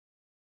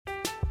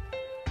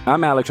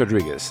I'm Alex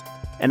Rodriguez.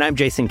 And I'm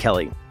Jason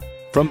Kelly.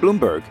 From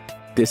Bloomberg,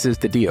 this is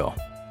The Deal.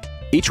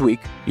 Each week,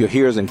 you'll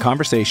hear us in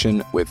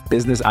conversation with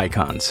business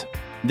icons.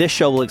 This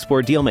show will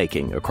explore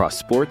deal-making across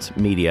sports,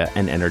 media,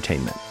 and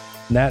entertainment.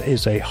 That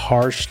is a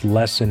harsh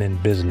lesson in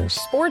business.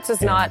 Sports is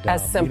not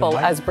as simple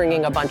as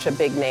bringing a bunch of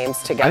big names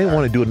together. I didn't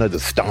want to do another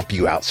stomp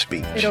you out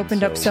speech. It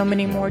opened up so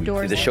many more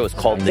doors. The show is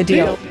called The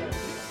Deal.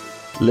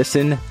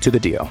 Listen to The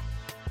Deal.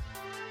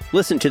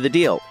 Listen to The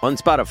Deal on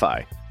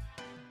Spotify.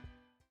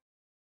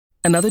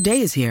 Another day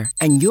is here,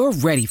 and you're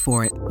ready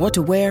for it. What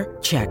to wear?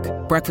 Check.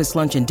 Breakfast,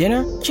 lunch, and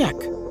dinner? Check.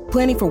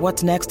 Planning for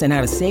what's next and how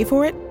to save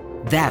for it?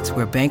 That's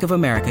where Bank of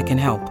America can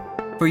help.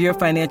 For your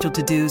financial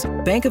to-dos,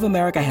 Bank of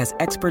America has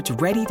experts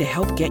ready to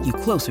help get you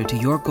closer to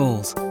your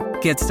goals.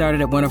 Get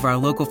started at one of our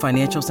local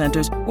financial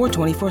centers or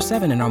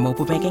 24/7 in our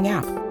mobile banking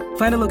app.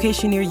 Find a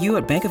location near you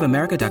at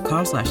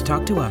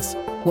bankofamerica.com/talktous.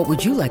 What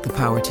would you like the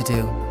power to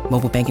do?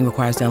 Mobile banking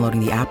requires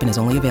downloading the app and is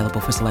only available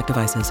for select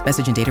devices.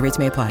 Message and data rates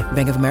may apply.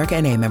 Bank of America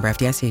N.A., member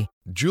FDIC.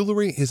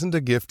 Jewelry isn't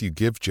a gift you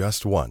give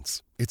just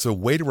once. It's a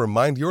way to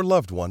remind your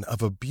loved one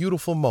of a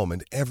beautiful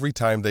moment every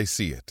time they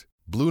see it.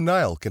 Blue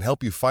Nile can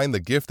help you find the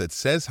gift that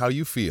says how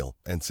you feel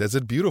and says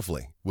it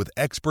beautifully, with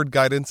expert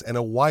guidance and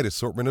a wide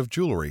assortment of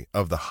jewelry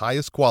of the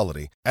highest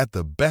quality at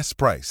the best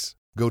price.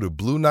 Go to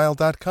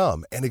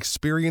BlueNile.com and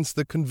experience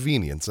the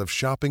convenience of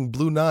shopping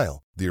Blue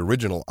Nile, the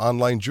original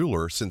online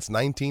jeweler since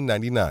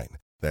 1999.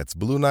 That's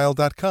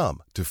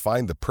BlueNile.com to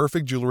find the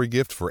perfect jewelry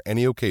gift for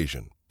any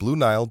occasion.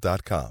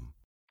 BlueNile.com.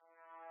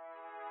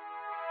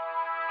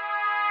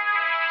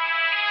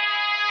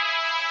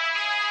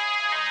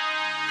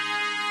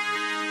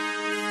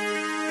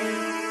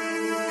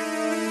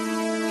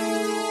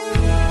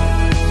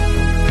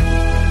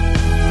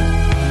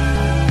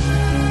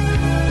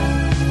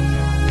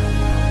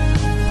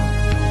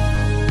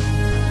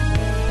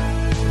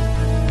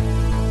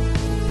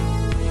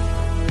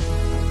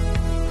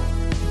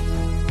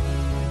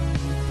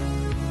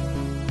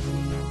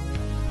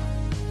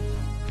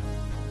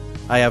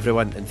 Hi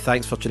everyone, and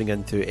thanks for tuning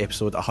in to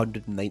episode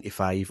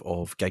 195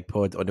 of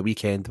Gigpod on the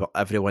weekend where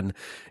everyone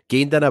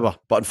gained an hour.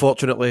 But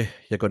unfortunately,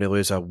 you're going to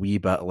lose a wee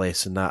bit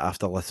less than that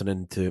after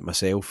listening to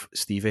myself,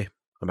 Stevie,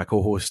 and my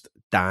co-host,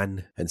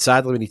 Dan. And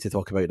sadly, we need to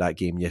talk about that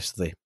game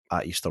yesterday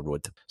at Easter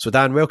Road. So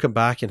Dan, welcome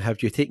back, and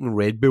have you taken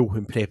Red Bull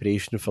in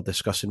preparation for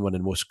discussing one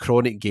of the most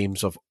chronic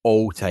games of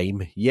all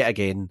time, yet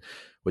again,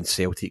 when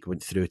Celtic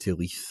went through to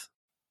Leith?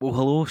 Well,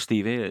 hello,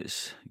 Stevie.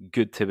 It's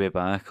good to be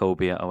back,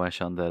 albeit I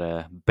wish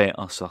under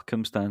better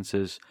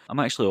circumstances. I'm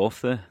actually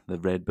off the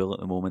Red Bull at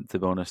the moment, to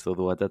be honest,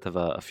 although I did have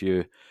a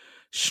few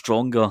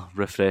stronger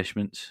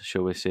refreshments,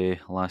 shall we say,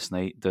 last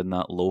night doing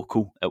that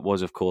local. It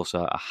was, of course,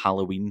 a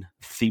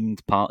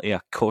Halloween-themed party,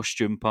 a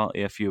costume party,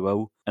 if you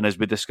will. And as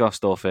we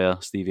discussed off air,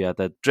 Stevie, I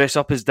did dress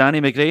up as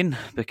Danny McGrain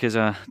because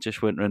I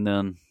just went round there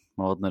in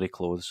my ordinary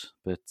clothes.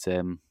 But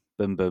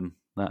boom, boom.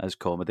 That is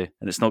comedy.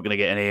 And it's not going to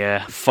get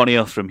any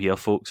funnier from here,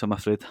 folks, I'm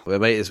afraid. We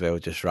might as well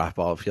just wrap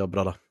it up here,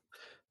 brother.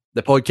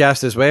 The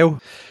podcast as well.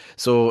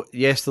 So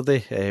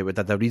yesterday, we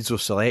did a Rizzo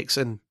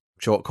selection.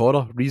 Shock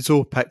horror.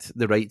 Rizzo picked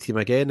the right team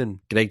again,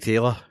 and Greg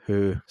Taylor,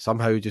 who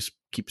somehow just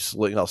keeps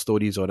looking at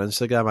stories on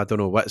Instagram. I don't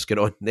know what's going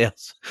on there.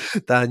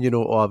 Dan, you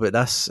know all about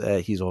this.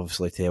 He's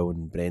obviously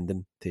telling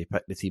Brendan to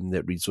pick the team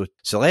that Rizzo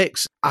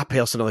selects. I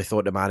personally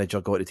thought the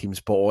manager got the team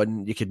spot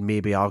on. You could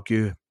maybe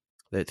argue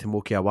that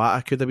Tomoki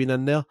Iwata could have been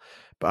in there,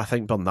 but I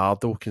think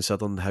Bernardo,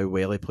 considering how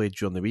well he played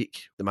during the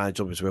week, the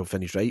manager was well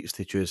finished rights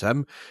to choose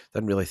him.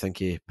 Didn't really think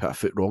he put a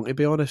foot wrong, to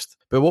be honest.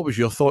 But what was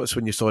your thoughts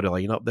when you saw the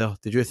lineup there?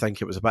 Did you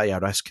think it was a bit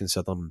of a risk,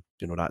 considering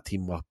that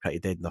team were pretty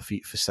dead in their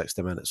feet for 60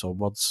 minutes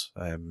onwards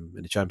in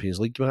the Champions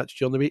League match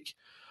during the week?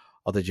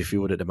 Or did you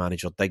feel that the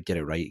manager did get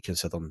it right,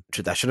 considering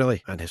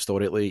traditionally and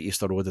historically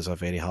Easter Road is a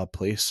very hard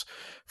place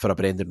for a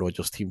Brendan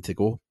Rodgers team to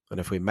go? And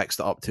if we mixed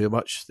it up too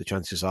much, the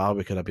chances are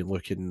we could have been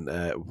looking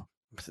at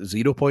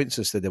 0 points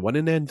instead of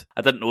winning end.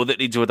 I didn't know that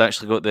Rizzo had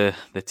actually got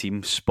the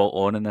team spot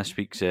on in this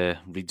week's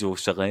Rizzo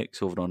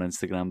Selects over on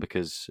Instagram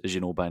because, as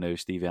you know by now,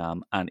 Stevie,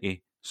 I'm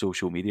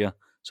anti-social media,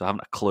 so I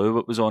haven't a clue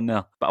what was on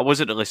there. But I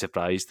wasn't really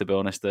surprised, to be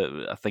honest.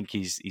 I think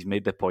he's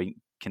made the point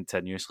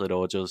continuously,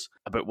 Rodgers,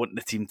 about wanting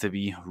the team to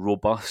be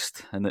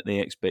robust and that the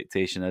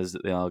expectation is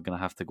that they are going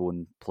to have to go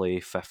and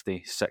play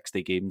 50,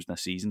 60 games in a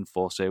season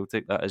for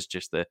Celtic. That is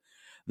just the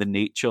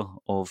nature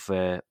of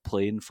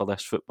playing for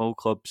this football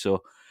club.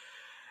 So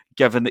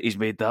given that he's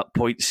made that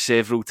point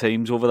several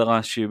times over the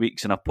last few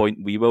weeks, and a point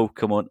we will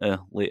come on to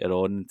later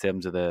on in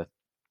terms of the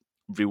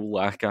real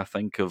lack, I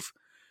think, of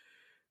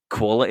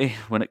quality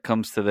when it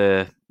comes to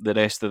the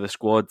rest of the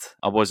squad,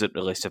 I wasn't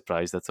really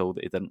surprised at all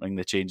that he didn't bring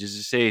the changes.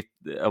 You say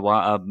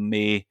Iwata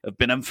may have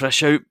been in for a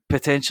shout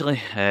potentially,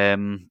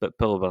 but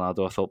Paulo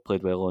Bernardo I thought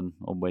played well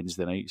on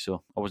Wednesday night,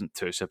 so I wasn't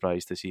too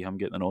surprised to see him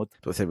get the nod. I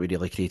don't think we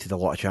really created a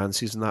lot of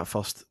chances in that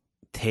first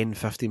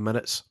 10-15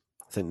 minutes.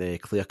 I think the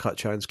clear-cut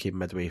chance came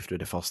midway through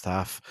the first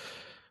half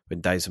when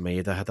Daizen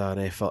Maeda had an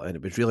effort, and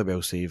it was really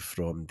well saved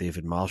from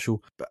David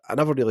Marshall. But I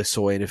never really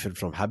saw anything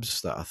from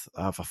Hibs that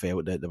I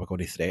felt that they were going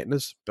to threaten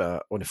us.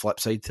 But on the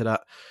flip side to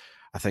that,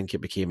 I think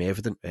it became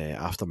evident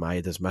after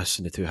Maeda's miss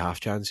and the 2 half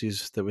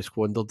chances that we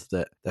squandered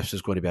that this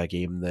was going to be a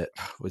game that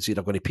was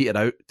either going to peter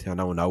out to a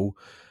 0-0,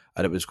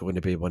 and it was going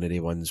to be one of the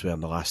ones where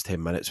in the last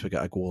 10 minutes we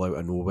got a goal out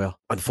of nowhere.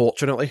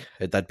 Unfortunately,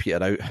 it did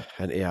peter out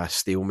into a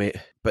stalemate,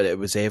 but it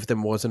was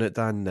evident, wasn't it,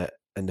 Dan, that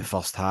in the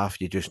first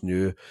half you just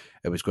knew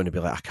it was going to be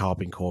like a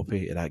carbon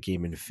copy of that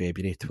game in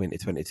February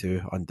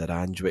 2022 under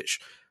Ange, which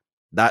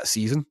that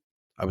season,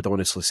 I would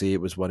honestly say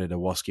it was one of the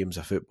worst games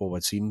of football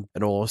I'd seen.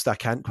 In all honesty, I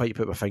can't quite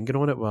put my finger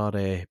on it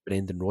where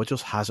Brendan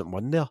Rodgers hasn't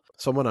won there.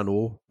 Someone I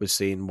know was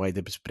saying why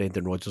does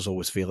Brendan Rodgers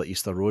always fail at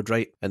Easter Road,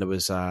 right? And it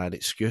was an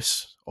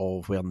excuse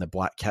of wearing the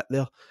black kit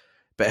there.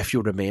 But if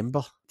you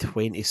remember,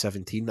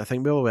 2017, I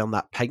think we were wearing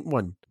that pink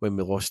one when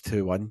we lost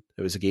 2-1.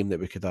 It was a game that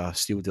we could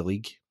steal the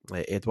league.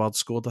 Edwards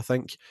scored, I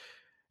think.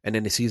 And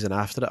then the season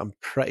after it, I'm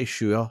pretty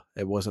sure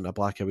it wasn't a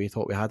black away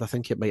top we had. I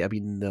think it might have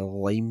been the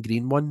lime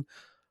green one,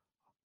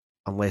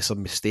 unless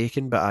I'm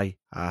mistaken, but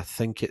I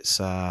think it's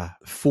a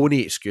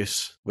phony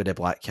excuse with the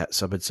black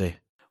kits, I would say.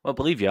 Well, I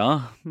believe you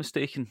are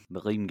mistaken.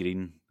 The lime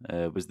green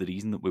was the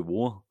reason that we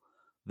wore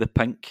the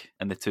pink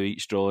and the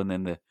 2-each draw and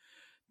then the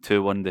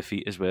 2-1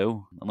 defeat as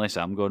well, unless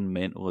I'm going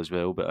mental as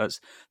well, but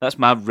that's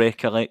my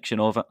recollection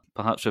of it.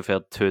 Perhaps we've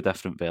heard 2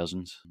 different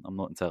versions. I'm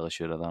not entirely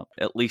sure of that.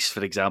 At least,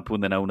 for example,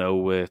 in the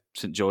 0-0 with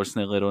St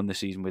Johnstone earlier on the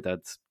season, we did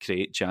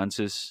create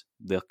chances.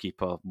 Their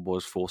keeper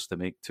was forced to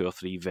make 2 or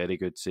 3 very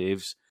good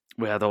saves.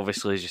 We had,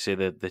 obviously, as you say,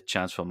 the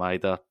chance for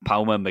Maida.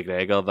 Palma and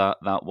McGregor,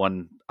 that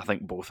one, I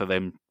think both of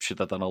them should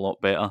have done a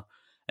lot better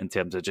in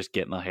terms of just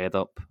getting their head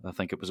up. I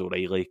think it was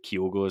O'Reilly,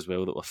 Kyogo as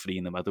well that were free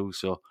in the middle.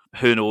 So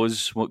who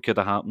knows what could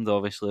have happened,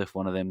 obviously, if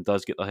one of them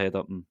does get their head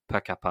up and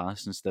pick a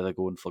pass instead of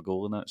going for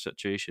goal in that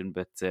situation.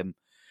 But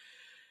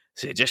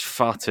so just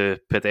far too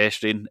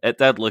pedestrian. It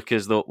did look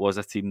as though it was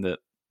a team that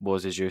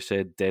was, as you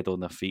said, dead on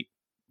their feet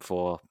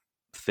for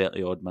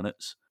 30-odd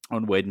minutes.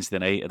 On Wednesday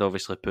night, it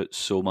obviously put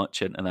so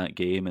much into that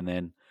game, and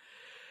then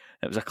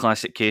it was a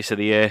classic case of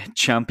the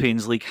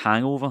Champions League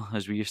hangover,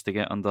 as we used to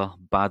get under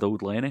bad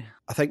old Lenny.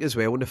 I think as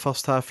well in the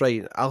first half,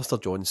 right, Alistair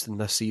Johnston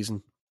this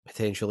season,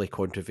 potentially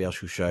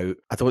controversial shout.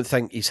 I don't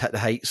think he's hit the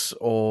heights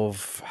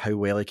of how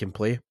well he can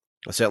play,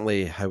 or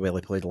certainly how well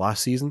he played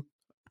last season.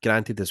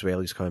 Granted as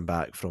well, he's coming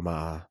back from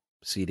a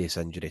serious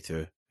injury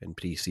too in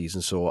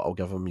pre-season, so I'll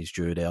give him his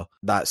due there.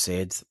 That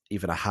said,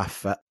 even a half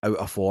fit, out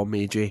of form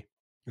AJ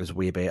is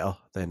way better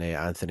than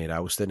Anthony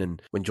Ralston.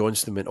 And when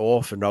Johnston went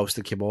off and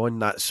Ralston came on,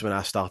 that's when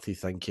I started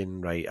thinking,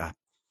 right, I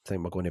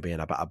think we're going to be in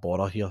a bit of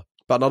bother here.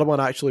 But another one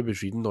I actually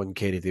was reading on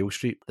Kerrydale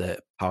Street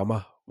that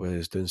Palma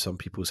was doing some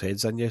people's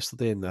heads in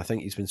yesterday, and I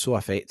think he's been so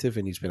effective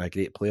and he's been a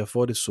great player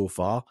for us so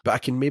far. But I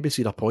can maybe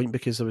see the point,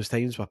 because there was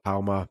times where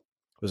Palma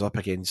was up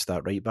against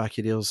that right back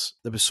of theirs.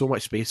 There was so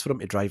much space for him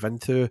to drive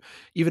into,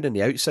 even in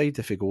the outside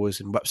if he goes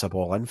and whips a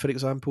ball in, for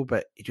example,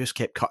 but he just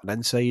kept cutting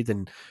inside,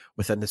 and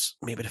within this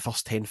maybe the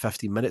first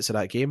 10-15 minutes of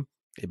that game,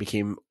 it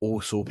became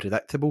oh so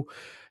predictable.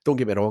 Don't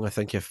get me wrong, I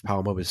think if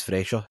Palma was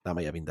fresher, that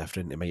might have been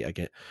different. He might have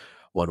get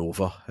one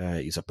over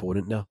his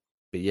opponent there.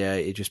 But yeah,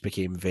 it just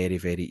became very,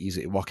 very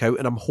easy to work out,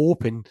 and I'm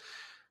hoping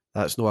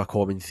that's not a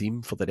common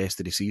theme for the rest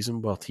of the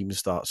season, where teams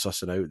start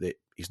sussing out that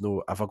he's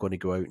not ever going to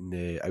go out in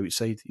the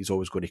outside. He's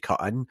always going to cut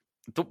in.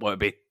 I don't want to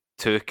be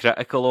too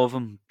critical of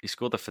him. He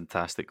scored a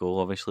fantastic goal,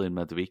 obviously, in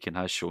midweek, and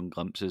has shown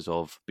glimpses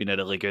of being a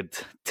really good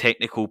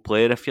technical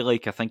player, if you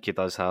like. I think he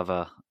does have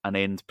an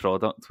end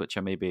product, which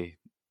I maybe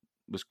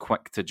was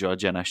quick to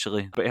judge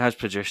initially. But he has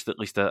produced at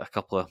least a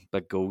couple of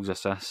big goals,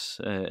 assists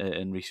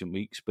in recent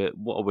weeks. But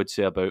what I would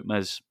say about him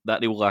is that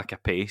real lack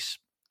of pace,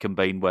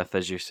 combined with,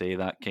 as you say,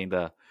 that kind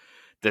of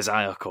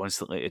desire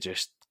constantly to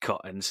just cut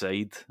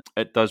inside,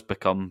 it does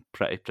become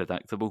pretty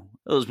predictable.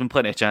 There's been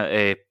plenty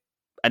of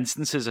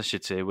instances, I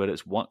should say, where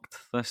it's worked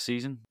this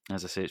season.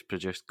 As I say, it's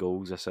produced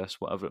goals,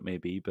 assists, whatever it may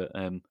be, but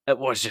it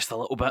was just a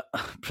little bit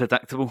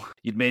predictable.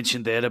 You'd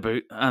mentioned there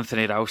about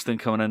Anthony Ralston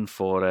coming in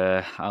for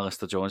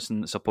Alistair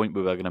Johnston. It's a point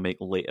we were going to make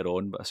later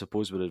on, but I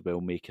suppose we're as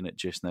well making it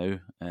just now,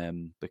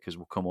 because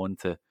we'll come on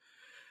to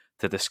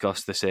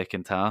discuss the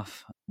second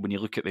half. When you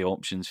look at the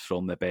options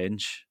from the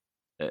bench,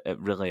 it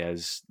really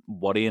is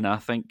worrying, I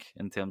think,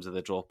 in terms of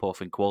the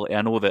drop-off in quality.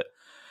 I know that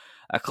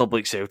a club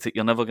like Celtic,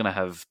 you're never going to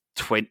have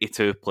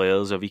 22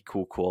 players of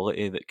equal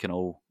quality that can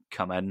all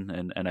come in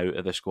and out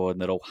of the squad,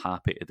 and they're all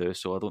happy to do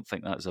so. I don't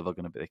think that's ever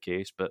going to be the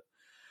case, but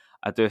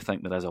I do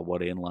think there is a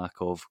worrying lack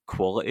of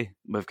quality.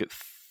 We've got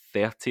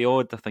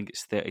 30-odd, I think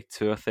it's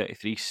 32 or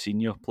 33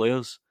 senior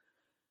players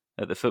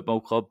at the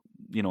football club.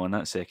 You know, in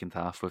that second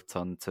half, we've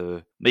turned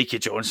to Mikey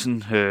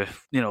Johnson, who,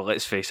 you know,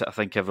 let's face it, I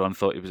think everyone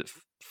thought he was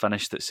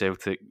finished at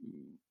Celtic,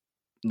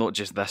 not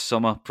just this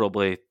summer,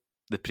 probably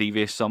the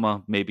previous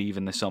summer, maybe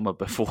even the summer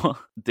before.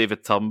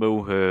 David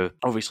Turnbull, who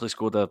obviously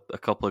scored a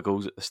couple of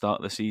goals at the start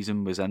of the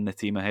season, was in the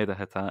team ahead of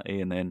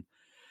Hatate, and then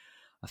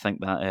I think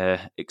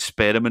that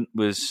experiment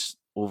was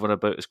over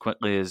about as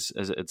quickly as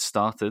it had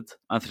started.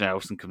 Anthony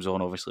Ralston comes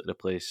on, obviously, to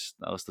replace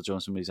Alistair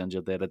Johnston when he's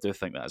injured there. I do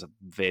think that is a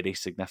very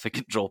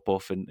significant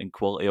drop-off in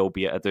quality,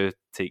 albeit I do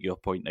take your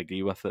point and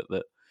agree with it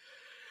that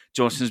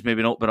Johnston's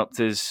maybe not been up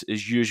to his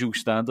usual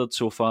standard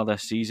so far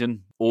this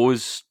season.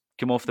 O's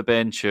come off the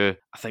bench, who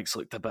I think's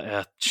looked a bit of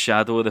a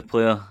shadow of the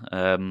player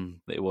that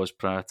he was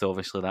prior to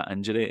obviously that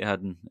injury he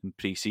had in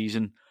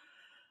pre-season.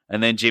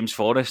 And then James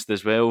Forrest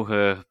as well,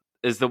 who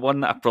is the one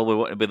that I probably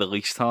want to be the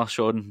least harsh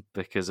on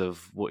because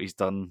of what he's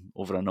done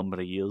over a number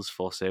of years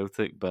for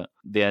Celtic. But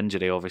the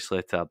injury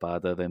obviously to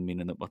Abada, then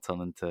meaning that we're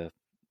turning to,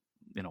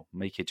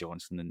 Mikey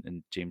Johnston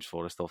and James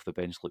Forrest off the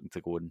bench looking to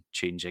go and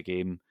change a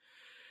game.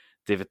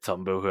 David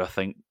Turnbull, who I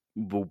think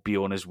will be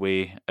on his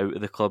way out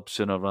of the club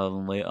sooner rather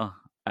than later.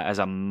 It is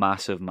a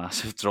massive,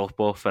 massive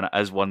drop-off, and it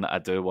is one that I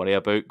do worry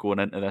about going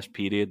into this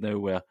period now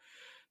where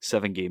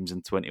 7 games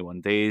in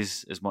 21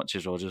 days, as much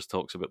as Rodgers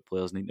talks about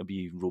players need to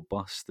be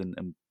robust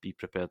and be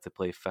prepared to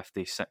play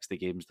 50, 60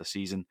 games this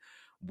season,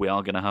 we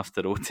are going to have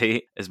to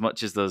rotate. As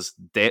much as there's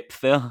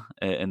depth there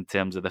in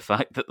terms of the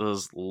fact that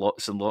there's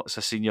lots and lots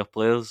of senior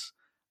players,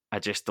 I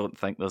just don't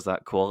think there's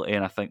that quality,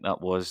 and I think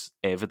that was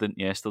evident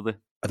yesterday.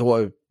 I don't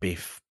want to be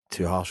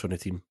too harsh on the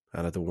team,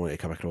 and I don't want to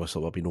come across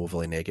that we're being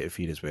overly negative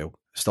here as well.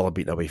 Still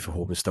unbeaten away from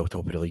home and still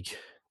top of the league.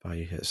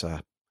 It's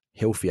a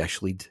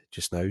healthy-ish lead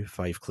just now,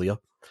 5 clear.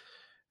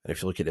 And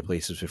if you look at the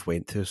places we've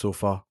went to so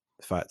far,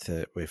 the fact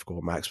that we've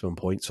got maximum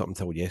points up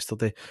until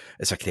yesterday,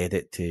 it's a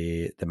credit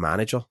to the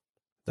manager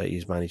that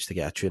he's managed to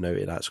get a tune out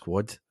of that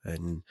squad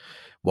and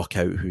work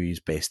out who his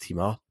best team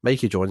are.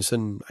 Mikey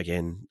Johnston,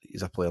 again,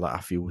 he's a player that I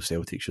feel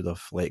Celtic should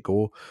have let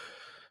go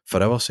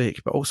for our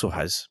sake, but also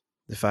his.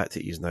 The fact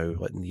that he's now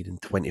nearing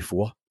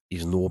 24,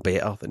 he's no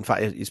better. In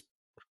fact, he's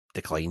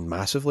declined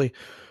massively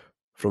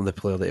from the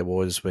player that he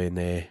was when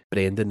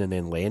Brendan and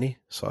then Lenny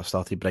sort of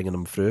started bringing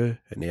him through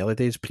in the early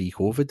days,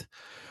 pre-COVID.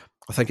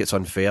 I think it's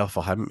unfair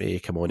for him to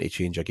come on to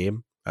change a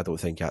game. I don't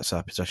think that's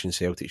a position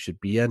Celtic should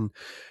be in.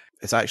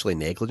 It's actually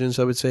negligence,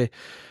 I would say,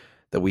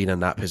 that we're in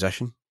that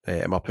position.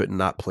 Am I putting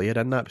that player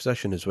in that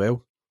position as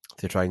well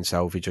to try and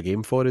salvage a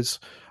game for us?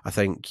 I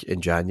think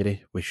in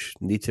January we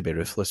need to be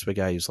ruthless with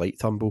guys like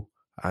Turnbull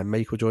and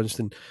Michael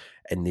Johnston,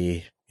 and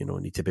they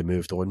need to be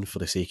moved on for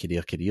the sake of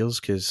their careers,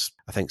 because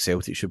I think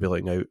Celtic should be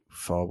looking out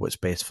for what's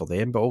best for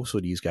them, but also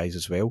these guys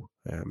as well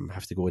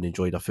have to go and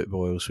enjoy their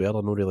football elsewhere.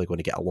 They're not really going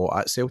to get a lot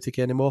at Celtic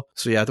anymore.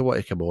 So yeah, I don't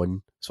want to come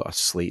on sort of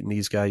slating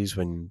these guys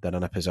when they're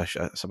in a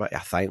position, it's a bit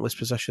of a thankless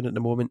position at the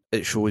moment.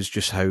 It shows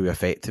just how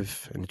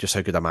effective and just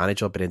how good a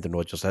manager Brendan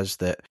Rodgers is,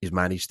 that he's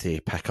managed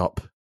to pick up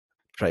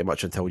pretty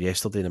much until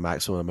yesterday the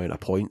maximum amount of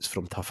points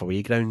from tough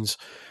away grounds,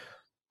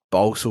 but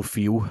also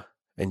feel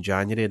in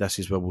January, this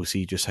is where we'll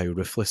see just how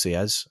ruthless he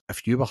is.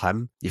 If you were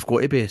him, you've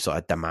got to be sort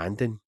of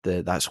demanding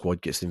that that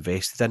squad gets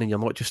invested in, and you're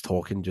not just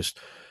talking just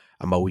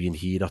 $1 million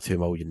here or $2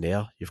 million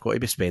there. You've got to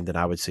be spending,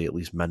 I would say, at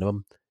least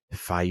minimum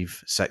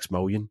 5-6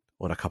 million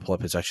on a couple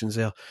of positions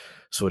there,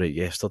 so that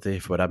yesterday,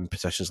 if we're in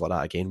positions like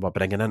that again, we're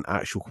bringing in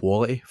actual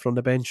quality from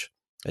the bench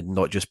and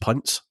not just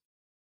punts.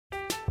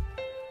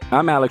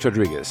 I'm Alex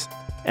Rodriguez.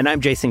 And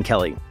I'm Jason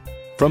Kelly.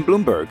 From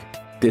Bloomberg,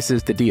 this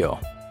is The Deal.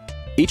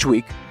 Each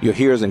week, you'll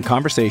hear us in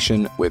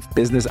conversation with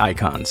business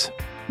icons.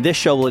 This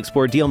show will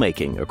explore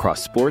deal-making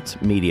across sports,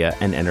 media,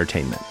 and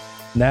entertainment.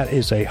 That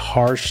is a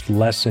harsh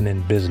lesson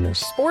in business.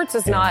 Sports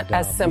is not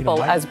as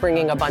simple as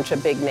bringing a bunch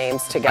of big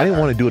names together. I didn't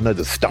want to do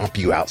another stomp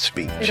you out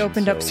speech. It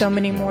opened up so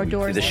many more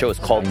doors. The show is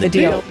called The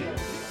Deal.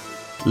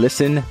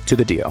 Listen to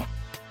The Deal.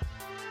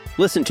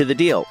 Listen to The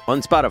Deal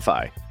on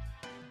Spotify.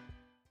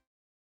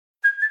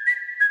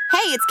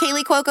 Hey, it's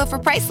Kaylee Cuoco for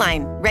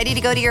Priceline. Ready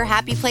to go to your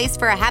happy place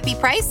for a happy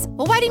price?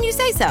 Well, why didn't you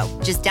say so?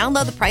 Just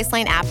download the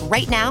Priceline app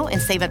right now and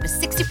save up to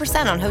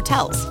 60% on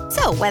hotels.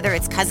 So whether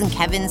it's Cousin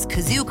Kevin's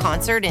Kazoo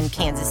Concert in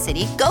Kansas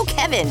City, go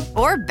Kevin,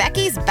 or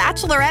Becky's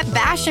Bachelorette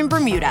Bash in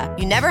Bermuda,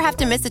 you never have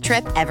to miss a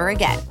trip ever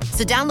again.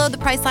 So download the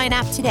Priceline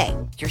app today.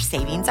 Your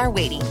savings are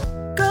waiting.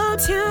 Go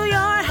to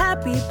your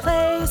happy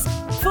place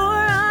for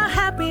a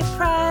happy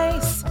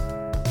price.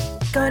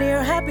 Go to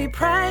your happy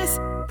price,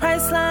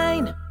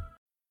 Priceline.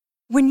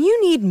 When you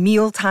need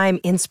mealtime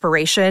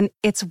inspiration,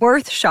 it's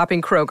worth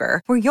shopping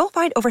Kroger, where you'll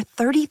find over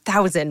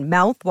 30,000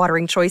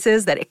 mouth-watering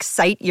choices that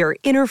excite your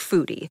inner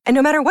foodie. And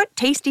no matter what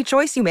tasty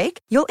choice you make,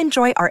 you'll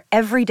enjoy our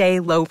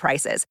everyday low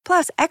prices,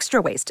 plus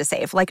extra ways to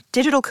save, like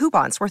digital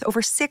coupons worth over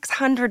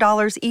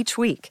 $600 each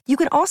week. You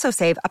can also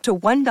save up to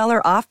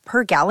 $1 off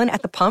per gallon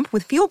at the pump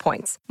with fuel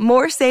points.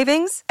 More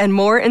savings and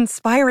more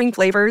inspiring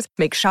flavors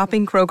make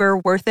shopping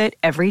Kroger worth it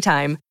every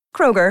time.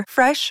 Kroger,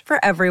 fresh for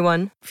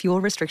everyone.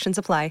 Fuel restrictions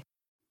apply.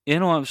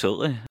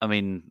 Absolutely. I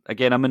mean,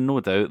 again, I'm in no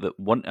doubt that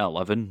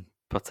 1-11,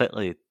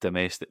 particularly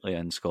domestically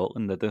in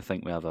Scotland, I do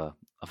think we have a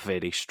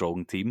very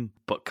strong team.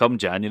 But come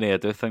January, I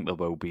do think there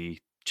will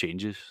be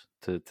changes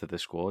to the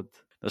squad.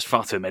 There's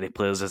far too many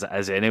players as it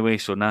is anyway,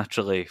 so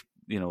naturally,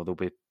 there'll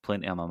be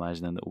plenty, I'm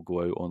imagining, that will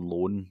go out on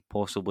loan,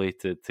 possibly,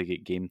 to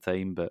get game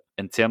time. But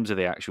in terms of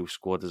the actual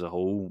squad as a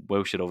whole,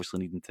 whilst you're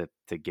obviously needing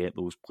to get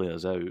those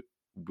players out,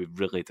 we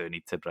really do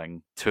need to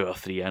bring 2 or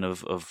 3 in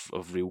of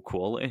real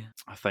quality.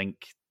 I think,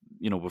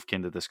 we've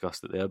kind of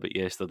discussed it there, but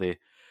yesterday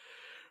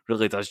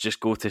really does just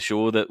go to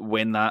show that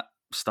when that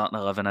starting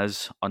 11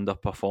 is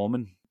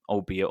underperforming,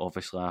 albeit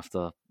obviously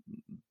after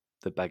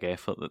the big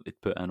effort that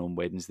they'd put in on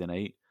Wednesday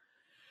night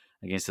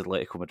against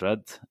Atletico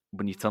Madrid.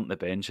 When you turn to the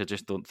bench, I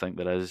just don't think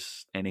there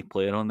is any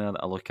player on there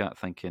that I look at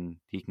thinking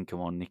he can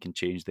come on and he can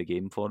change the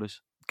game for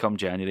us. Come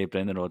January,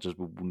 Brendan Rodgers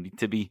will need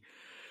to be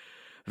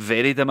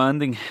very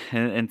demanding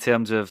in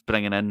terms of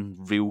bringing in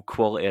real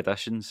quality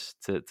additions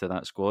to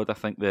that squad. I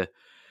think the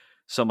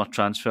summer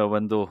transfer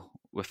window,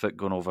 with it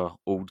going over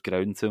old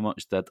ground too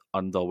much, did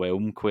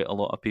underwhelm quite a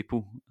lot of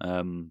people,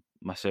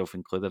 myself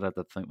included. I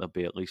did think there'd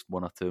be at least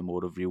one or two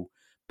more of real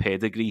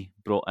pedigree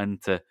brought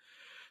into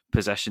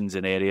positions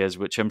and areas,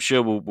 which I'm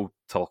sure we'll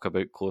talk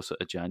about closer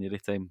to January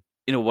time.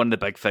 You know, one of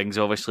the big things,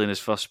 obviously, in his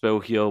first spell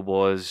here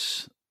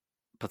was,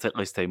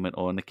 particularly as time went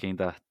on, the kind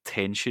of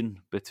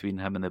tension between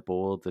him and the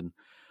board and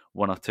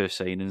one or two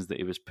signings that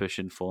he was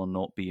pushing for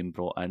not being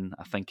brought in.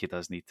 I think he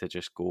does need to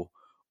just go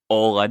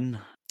all in,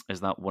 as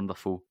that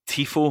wonderful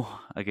tifo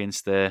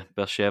against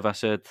Beersheva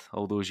said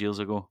all those years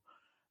ago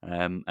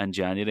in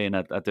January. And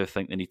I do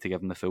think they need to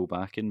give him the full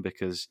backing,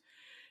 because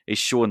he's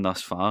shown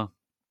thus far,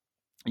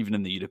 even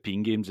in the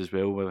European games as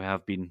well, where we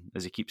have been,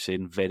 as he keeps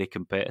saying, very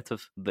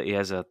competitive, that he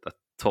is a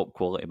top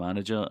quality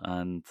manager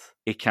and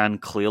he can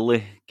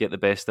clearly get the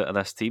best out of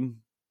this team.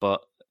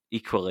 But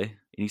equally,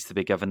 he needs to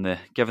be given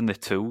the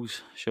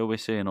tools, shall we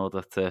say, in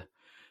order to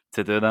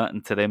do that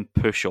and to then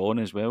push on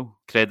as well.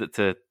 Credit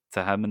to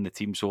him and the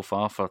team so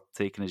far for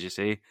taking, as you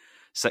say,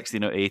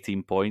 16 out of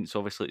 18 points.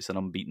 Obviously, it's an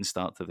unbeaten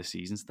start to the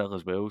season still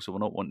as well, so we're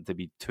not wanting to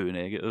be too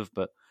negative,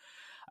 but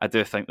I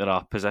do think there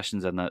are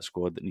positions in that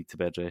squad that need to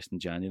be addressed in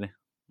January,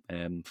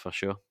 for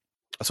sure.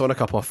 I saw on a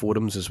couple of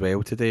forums as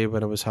well today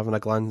when I was having a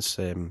glance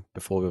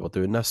before we were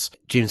doing this.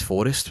 James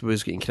Forrest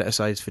was getting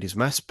criticised for his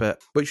miss, but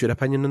what's your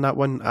opinion on that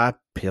one? I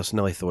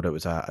personally thought it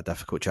was a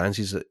difficult chance.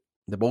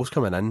 The ball's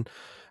coming in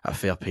at a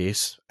fair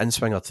pace, in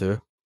swinger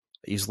too.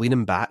 He's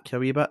leaning back a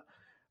wee bit,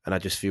 and I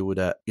just feel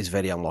that he's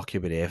very unlucky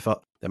with the effort.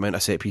 The amount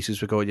of set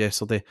pieces we got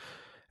yesterday,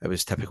 it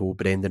was typical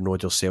Brendan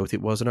Rodgers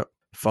Celtic, wasn't it?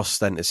 First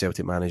stint as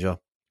Celtic manager,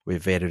 we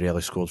very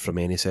rarely scored from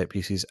any set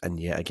pieces, and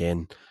yet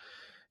again,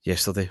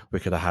 yesterday we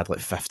could have had like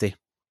 50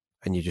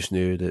 and you just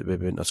knew that we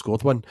wouldn't have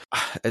scored one.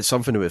 It's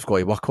something that we've got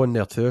to work on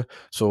there too.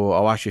 So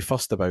I'll ask you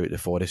first about the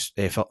Forest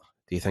effort.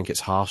 Do you think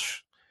it's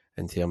harsh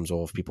in terms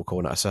of people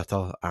calling it a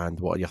sitter, and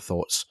what are your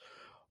thoughts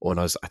on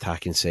us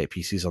attacking set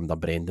pieces under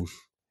Brendan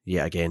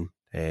yet again,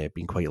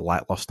 being quite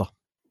lacklustre?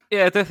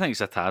 Yeah, I do think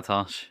it's a tad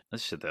harsh.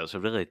 As I said, it's a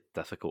really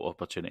difficult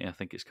opportunity. I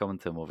think it's coming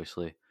to him,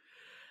 obviously,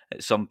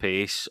 at some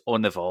pace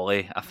on the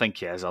volley. I think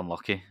he is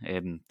unlucky.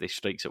 He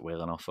strikes it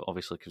well enough. It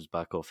obviously comes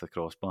back off the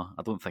crossbar.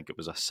 I don't think it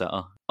was a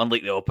sitter.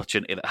 Unlike the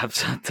opportunity that I've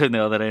sat down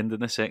the other end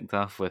in the second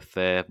half with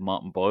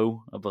Martin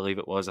Boyle, I believe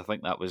it was. I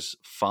think that was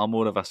far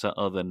more of a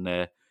sitter than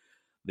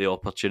the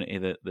opportunity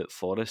that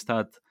Forrest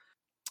had.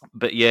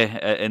 But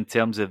yeah, in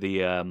terms of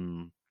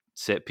the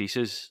set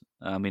pieces,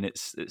 I mean,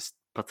 it's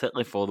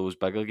particularly for those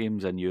bigger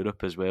games in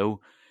Europe as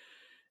well.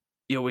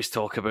 You always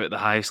talk about the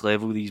highest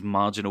level, these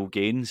marginal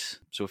gains.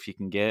 So if you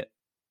can get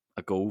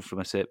a goal from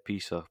a set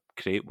piece or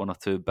create one or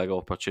two big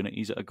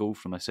opportunities at a goal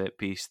from a set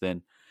piece,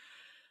 then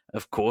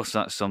of course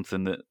that's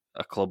something that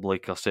a club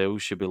like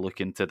ourselves should be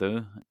looking to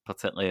do,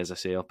 particularly, as I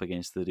say, up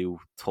against the real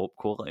top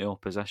quality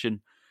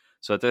opposition.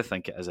 So I do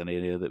think it is an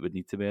area that would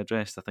need to be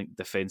addressed. I think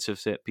defensive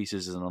set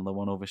pieces is another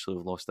one. Obviously,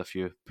 we've lost a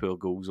few poor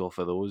goals off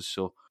of those.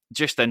 So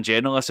just in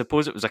general, I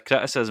suppose it was a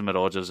criticism of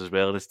Rodgers as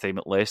well this time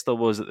at Leicester,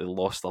 was that they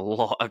lost a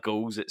lot of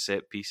goals at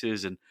set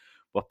pieces and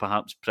were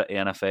perhaps pretty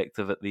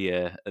ineffective at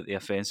the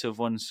offensive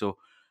ones. So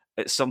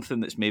it's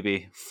something that's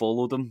maybe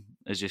followed him,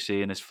 as you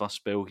say, in his first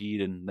spell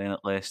here and then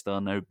at Leicester,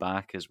 now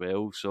back as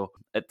well. So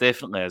it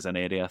definitely is an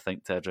area, I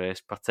think, to address,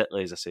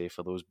 particularly, as I say,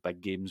 for those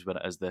big games where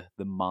it is the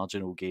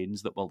marginal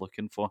gains that we're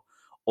looking for,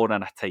 or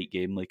in a tight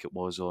game like it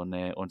was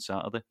on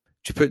Saturday.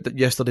 Do you put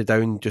yesterday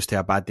down just to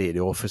a bad day at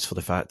the office for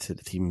the fact that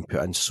the team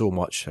put in so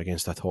much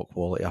against a top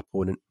quality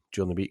opponent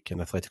during the week in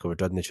Atletico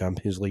Madrid in the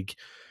Champions League?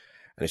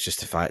 And it's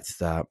just the fact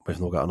that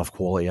we've not got enough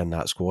quality in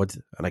that squad.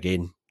 And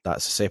again,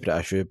 that's a separate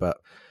issue, but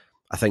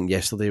I think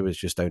yesterday was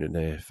just down to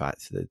the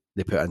fact that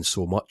they put in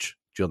so much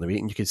during the week,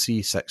 and you could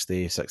see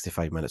 60,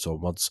 65 minutes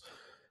onwards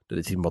that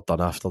the team were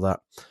done after that.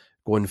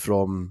 Going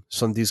from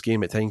Sunday's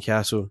game at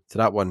Tynecastle to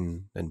that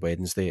one on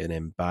Wednesday and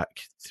then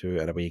back to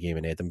an away game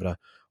in Edinburgh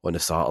on the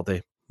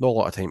Saturday. Not a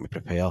lot of time to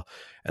prepare,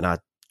 and I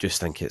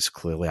just think it's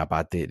clearly a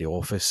bad day at the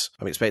office.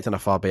 I'm expecting a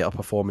far better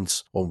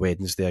performance on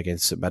Wednesday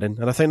against St Mirren,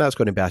 and I think that's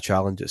going to be a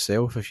challenge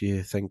itself if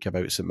you think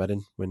about St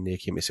Mirren when they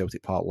came to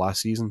Celtic Park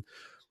last season.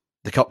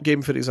 The cup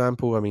game, for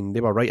example, I mean,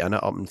 they were right in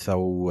it up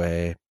until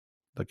the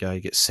guy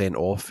gets sent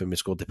off and we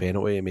scored the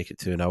penalty and make it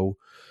 2-0.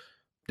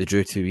 They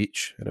drew 2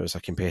 each, and it was a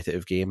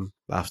competitive game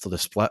after the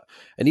split.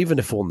 And even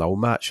the 4-0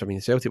 match, I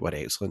mean, Celtic were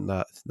excellent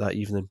that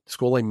evening. The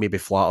scoreline maybe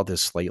flattered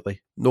us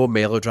slightly. No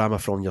melodrama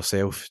from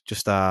yourself,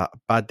 just a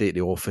bad day at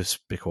the office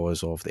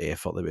because of the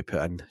effort that we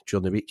put in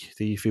during the week,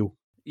 do you feel?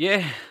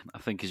 Yeah, I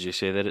think, as you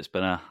say there, it's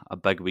been a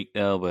big week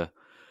there with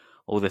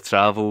all the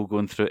travel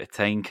going through to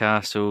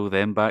Tynecastle,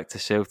 then back to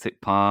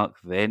Celtic Park,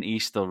 then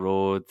Easter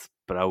Road.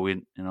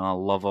 Brilliant, I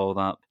love all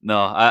that. No,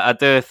 I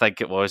do think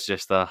it was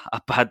just a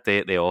bad day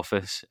at the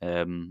office.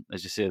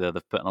 As you say there,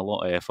 they've put in a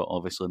lot of effort,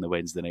 obviously, on the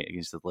Wednesday night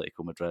against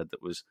Atletico Madrid.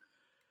 That was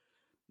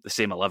the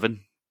same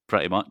 11,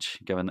 pretty much,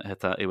 given that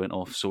Hatate went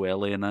off so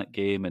early in that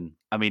game. And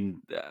I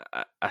mean,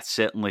 I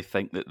certainly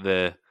think that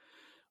the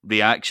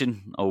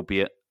reaction,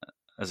 albeit,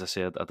 as I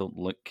said, I don't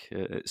look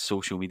at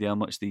social media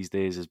much these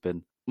days, has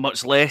been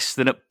much less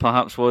than it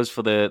perhaps was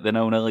for the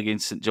 0-0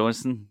 against St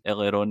Johnstone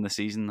earlier on in the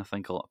season. I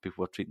think a lot of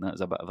people were treating that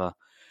as a bit of a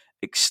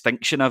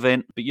extinction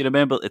event. But you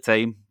remember at the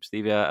time,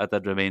 Stevie, I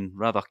did remain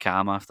rather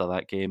calm after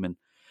that game, and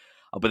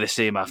I'll be the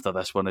same after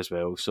this one as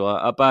well. So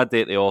a bad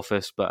day at the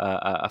office, but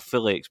I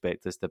fully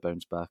expect us to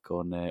bounce back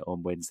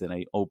on Wednesday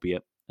night,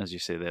 albeit, as you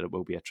say there, it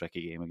will be a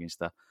tricky game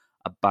against a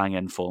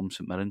bang-in form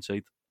St Mirren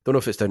side. Don't know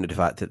if it's down to the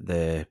fact that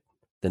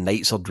the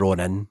nights are drawn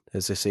in,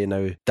 as they say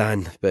now,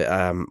 Dan, but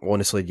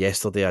honestly,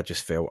 yesterday I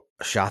just felt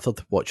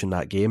shattered watching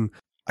that game.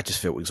 I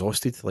just felt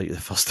exhausted, like the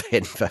first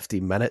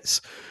 10-15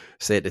 minutes,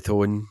 set the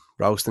tone,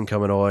 Ralston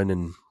coming on,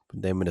 and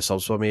then when the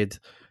subs were made,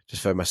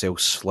 just found myself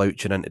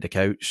slouching into the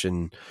couch.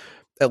 And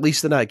at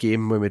least in that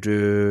game when we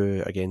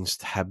drew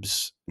against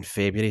Hibs in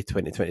February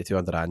 2022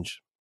 under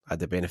Ange, I had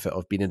the benefit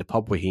of being in the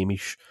pub with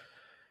Hamish,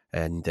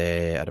 and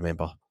I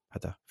remember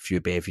had a few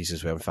bevies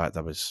as well. In fact,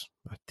 I was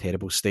a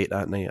terrible state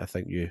that night. I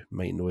think you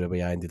might know the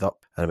way I ended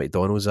up in a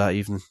McDonald's that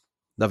evening.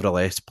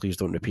 Nevertheless, please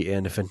don't repeat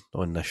anything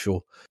on this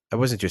show. It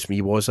wasn't just me,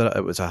 was it?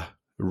 It was a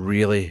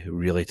really,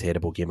 really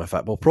terrible game of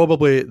football.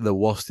 Probably the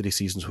worst of the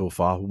season so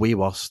far. Way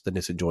worse than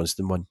the St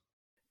Johnstone one.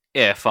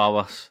 Yeah, far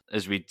worse.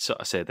 As we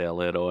sort of said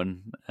earlier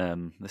on,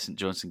 the St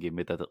Johnstone game,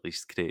 we did at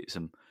least create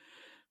some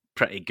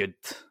pretty good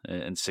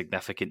and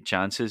significant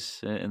chances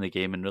in the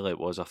game, and really it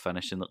was our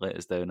finishing that let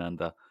us down, and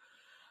a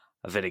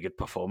very good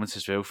performance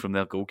as well from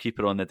their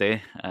goalkeeper on the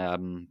day.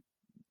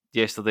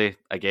 Yesterday,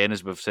 again,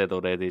 as we've said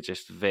already,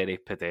 just very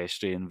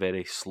pedestrian,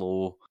 very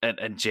slow,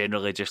 and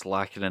generally just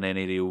lacking in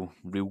any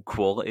real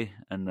quality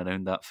in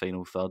around that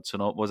final third. So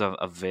no, it was a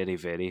very,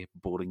 very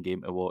boring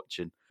game to watch.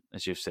 And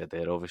as you've said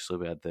there, obviously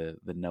we had the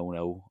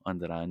 0-0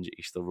 under Ange at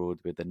Easter Road,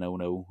 we had the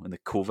 0-0 in the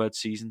COVID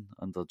season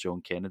under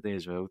John Kennedy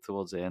as well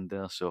towards the end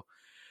there. So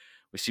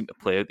we seem to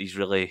play out these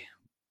really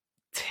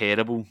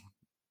terrible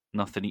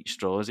nothing each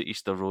straws at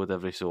Easter Road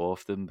every so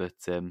often, but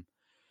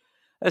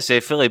I say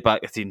fully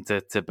back the team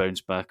to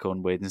bounce back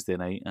on Wednesday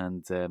night,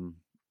 and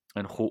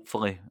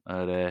hopefully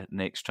our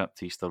next trip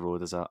to Easter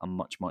Road is a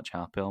much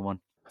happier one.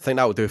 I think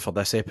that'll do for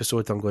this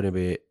episode. I'm going to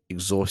be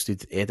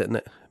exhausted editing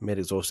it, more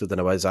exhausted than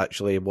I was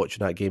actually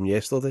watching that game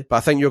yesterday. But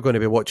I think you're going to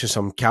be watching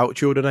some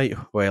Calcio tonight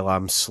while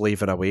I'm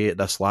slaving away at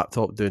this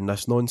laptop doing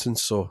this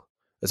nonsense. So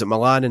is it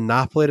Milan and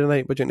Napoli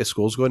tonight? What do you think the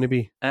score's going to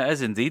be? It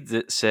is indeed.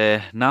 It's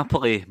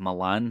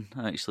Napoli-Milan,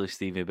 actually,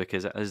 Stevie,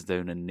 because it is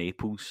down in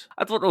Naples.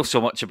 I don't know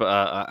so much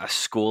about a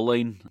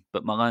scoreline,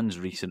 but Milan's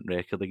recent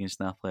record against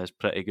Napoli is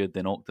pretty good.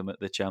 They knocked them at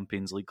the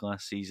Champions League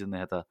last season. They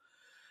had a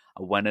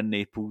win in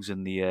Naples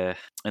in the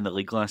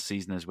league last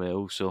season as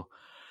well. So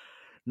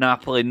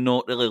Napoli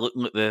not really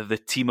looking like the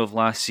team of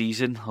last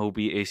season,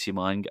 albeit AC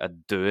Milan are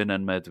doing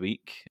in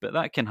midweek. But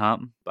that can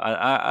happen. But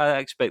I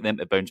expect them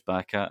to bounce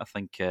back. I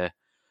think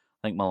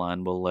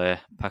Milan will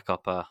pick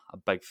up a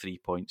big 3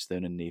 points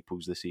down in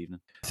Naples this evening.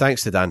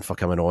 Thanks to Dan for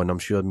coming on. I'm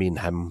sure me and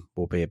him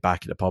will be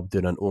back at the pub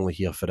doing an Only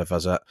Here for a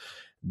Visit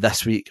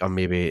this week or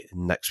maybe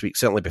next week,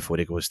 certainly before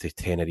he goes to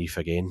Tenerife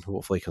again.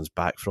 Hopefully he comes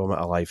back from it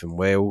alive and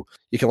well.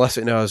 You can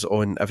listen to us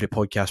on every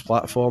podcast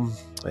platform,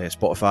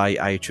 Spotify,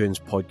 iTunes,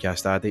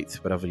 Podcast Addict,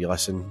 wherever you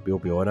listen, we'll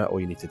be on it.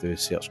 All you need to do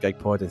is search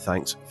Gigpod, and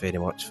thanks very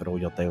much for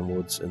all your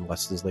downloads and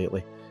listens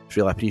lately. It's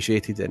really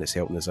appreciated and it's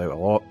helping us out a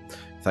lot.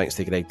 Thanks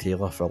to Greg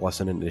Taylor for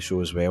listening to the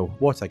show as well.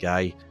 What a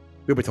guy.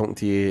 We'll be talking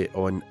to you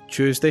on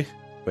Tuesday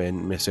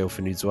when myself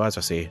and Rizzo, as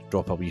I say,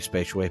 drop a wee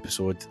special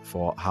episode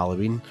for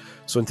Halloween.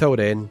 So until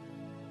then,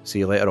 see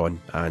you later on,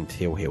 and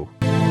hail hail.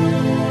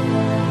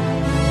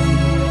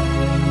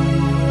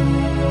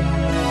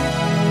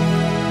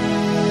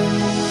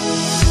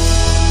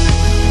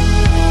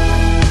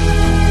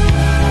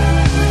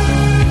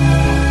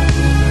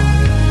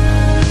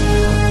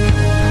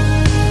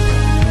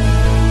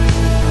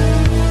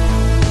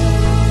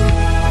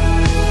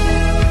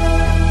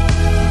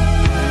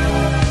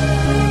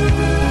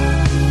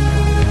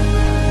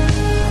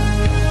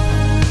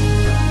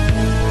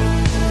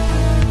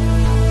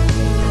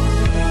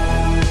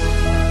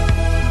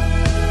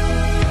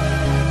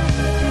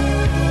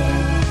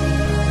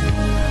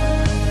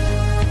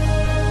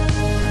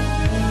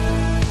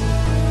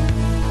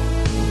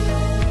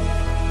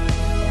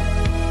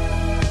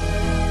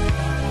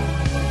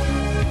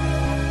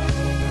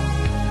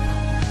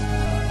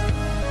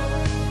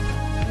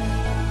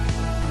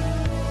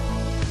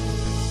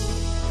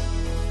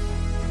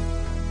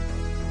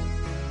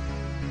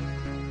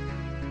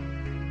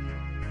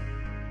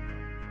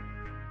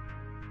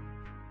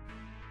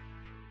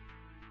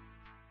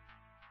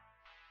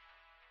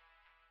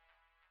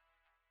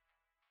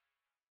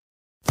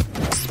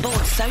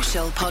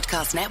 Social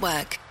Podcast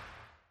Network.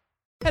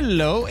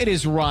 Hello, it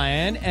is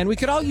Ryan, and we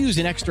could all use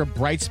an extra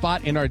bright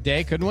spot in our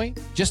day, couldn't we?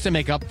 Just to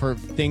make up for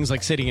things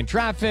like sitting in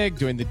traffic,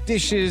 doing the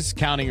dishes,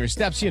 counting your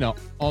steps,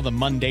 all the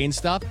mundane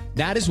stuff.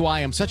 That is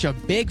why I'm such a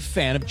big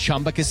fan of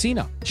Chumba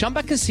Casino.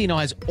 Chumba Casino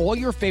has all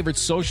your favorite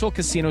social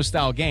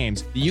casino-style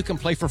games that you can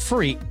play for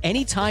free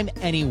anytime,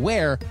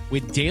 anywhere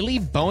with daily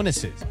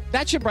bonuses.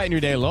 That should brighten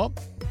your day a little.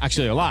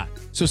 Actually, a lot.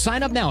 So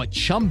sign up now at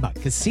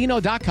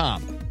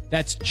ChumbaCasino.com.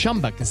 That's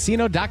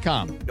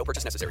ChumbaCasino.com. No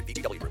purchase necessary.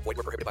 VGW Group. Void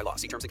where prohibited by law.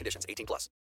 See terms and conditions. 18+.